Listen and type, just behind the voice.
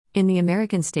In the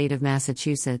American state of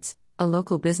Massachusetts, a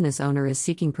local business owner is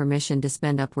seeking permission to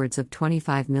spend upwards of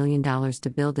 $25 million to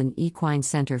build an equine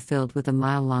center filled with a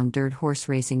mile-long dirt horse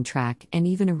racing track and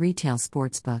even a retail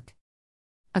sportsbook.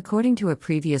 According to a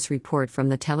previous report from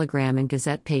the Telegram and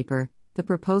Gazette paper, the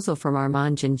proposal from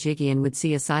Armand Djindjigian would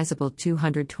see a sizable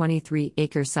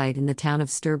 223-acre site in the town of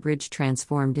Sturbridge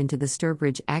transformed into the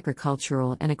Sturbridge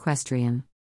Agricultural and Equestrian.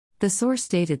 The source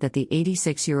stated that the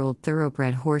 86-year-old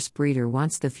thoroughbred horse breeder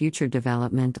wants the future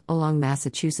development along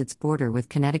Massachusetts' border with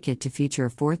Connecticut to feature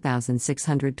a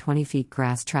 4,620 feet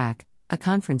grass track, a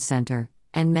conference center,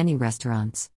 and many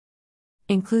restaurants.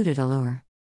 Included allure.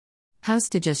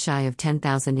 Housed to just shy of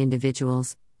 10,000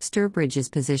 individuals, Sturbridge is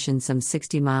positioned some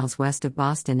 60 miles west of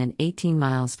Boston and 18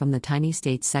 miles from the tiny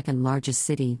state's second-largest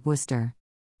city, Worcester.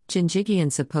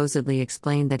 Djindjigian supposedly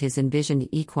explained that his envisioned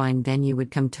equine venue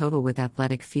would come total with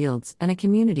athletic fields and a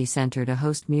community center to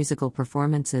host musical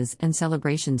performances and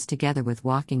celebrations together with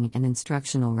walking and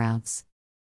instructional routes.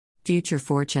 Future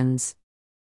fortunes.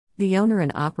 The owner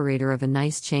and operator of a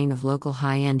nice chain of local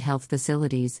high-end health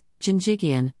facilities,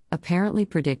 Djindjigian, apparently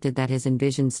predicted that his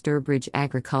envisioned Sturbridge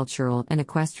Agricultural and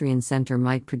Equestrian Center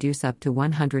might produce up to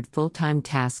 100 full-time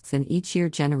tasks and each year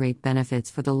generate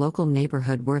benefits for the local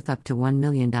neighborhood worth up to $1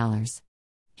 million.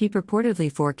 He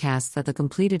purportedly forecasts that the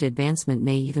completed advancement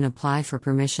may even apply for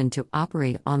permission to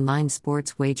operate online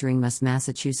sports wagering must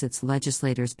Massachusetts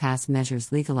legislators pass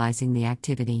measures legalizing the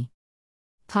activity.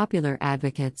 Popular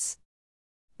advocates.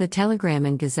 The Telegram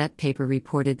and Gazette paper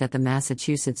reported that the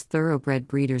Massachusetts Thoroughbred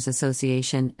Breeders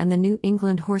Association and the New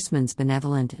England Horsemen's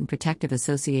Benevolent and Protective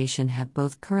Association have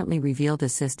both currently revealed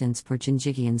assistance for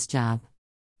Djindjigian's job.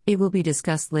 It will be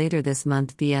discussed later this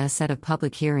month via a set of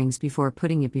public hearings before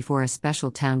putting it before a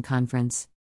special town conference.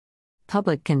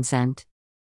 Public consent.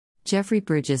 Jeffrey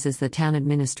Bridges is the town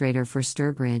administrator for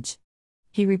Sturbridge.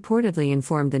 He reportedly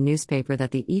informed the newspaper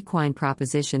that the equine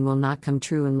proposition will not come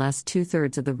true unless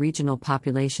 2/3 of the regional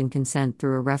population consent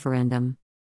through a referendum.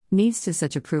 Needs to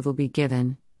such approval be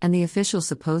given, and the official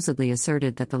supposedly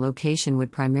asserted that the location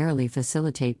would primarily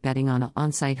facilitate betting on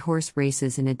on-site horse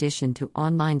races in addition to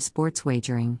online sports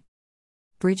wagering.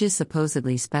 Bridges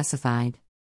supposedly specified,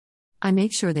 "I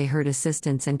make sure they heard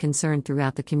assistance and concern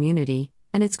throughout the community,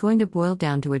 and it's going to boil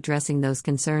down to addressing those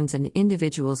concerns and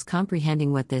individuals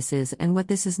comprehending what this is and what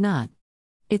this is not.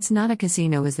 It's not a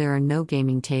casino as there are no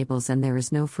gaming tables and there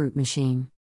is no fruit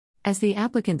machine. As the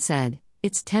applicant said,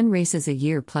 it's 10 races a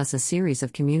year plus a series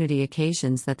of community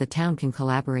occasions that the town can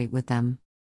collaborate with them."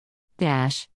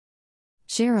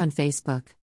 Share on Facebook.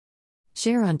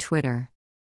 Share on Twitter.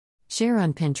 Share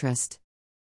on Pinterest.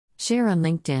 Share on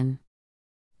LinkedIn.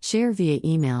 Share via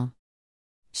email.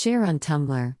 Share on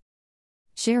Tumblr.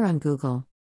 Share on Google.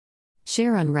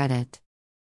 Share on Reddit.